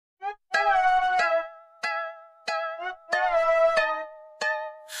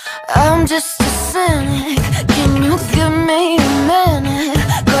I'm just a cynic. Can you give me a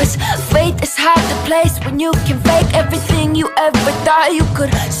minute? Cause faith is hard to place when you can fake everything you ever thought you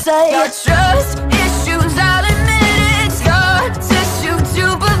could say. Your trust issues, I'll admit it. Scar tissue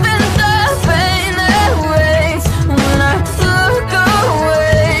to prevent the pain that waits when I look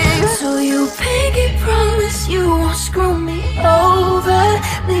away. So you pinky promise you won't screw me over,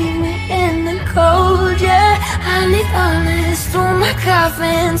 leave me in the cold, yeah. I need honest through my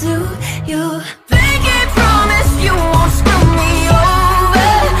coffin to you. Pinky promise you won't screw me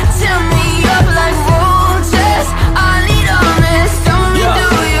over, tear me up like roaches. I need honest, only do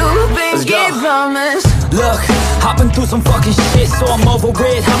you. Pinky promise. Look, I've been through some fucking shit, so I'm over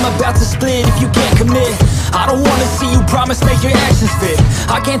it. I'm about to split if you can't commit. I don't wanna see you promise, make your actions fit.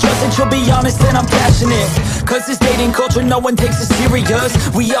 I can't trust that you'll be honest and I'm passionate. Cause this dating culture, no one takes it serious.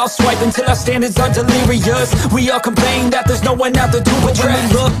 We all swipe until our standards are delirious. We all complain that there's no one out there to address. When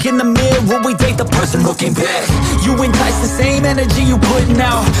we look in the mirror, we date the person looking back. You entice the same energy you putting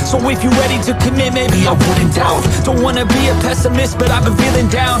out. So if you're ready to commit, maybe I wouldn't doubt. Don't wanna be a pessimist, but I've been feeling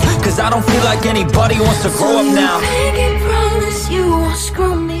down. Cause I don't feel like anybody wants to grow up now. Make it promise you won't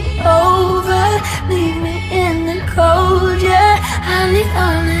screw me over, leave me in the cold, yeah. I need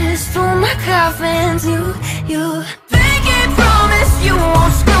honest through my coffin to you. Make it promise you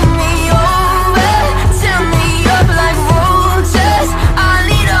won't screw me over, tear me up like roaches. I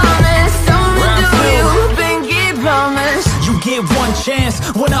need honest, only do you. Pinky promise. You get one chance,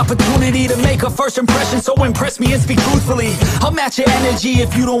 one opportunity to make a first impression, so impress me and speak truthfully. I'll match your energy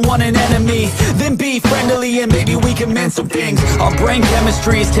if you don't want an enemy. Then be friendly and maybe we can mend some things. Our brain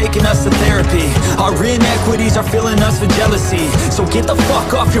chemistry is taking us to therapy. Our inequities are filling us with jealousy. So get the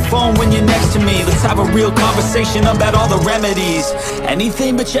fuck off your phone when you're next to me. Let's have a real conversation about all the remedies.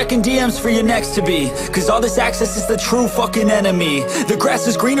 Anything but checking DMs for your next to be. Cause all this access is the true fucking enemy. The grass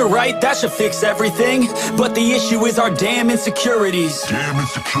is greener, right? That should fix everything. But the issue is our damn insecurities.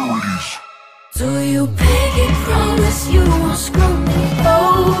 Do you pinky promise you won't screw me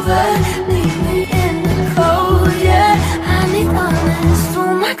over, leave me in the cold, yeah. I need honest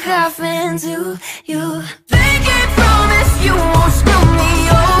through my coffin to you.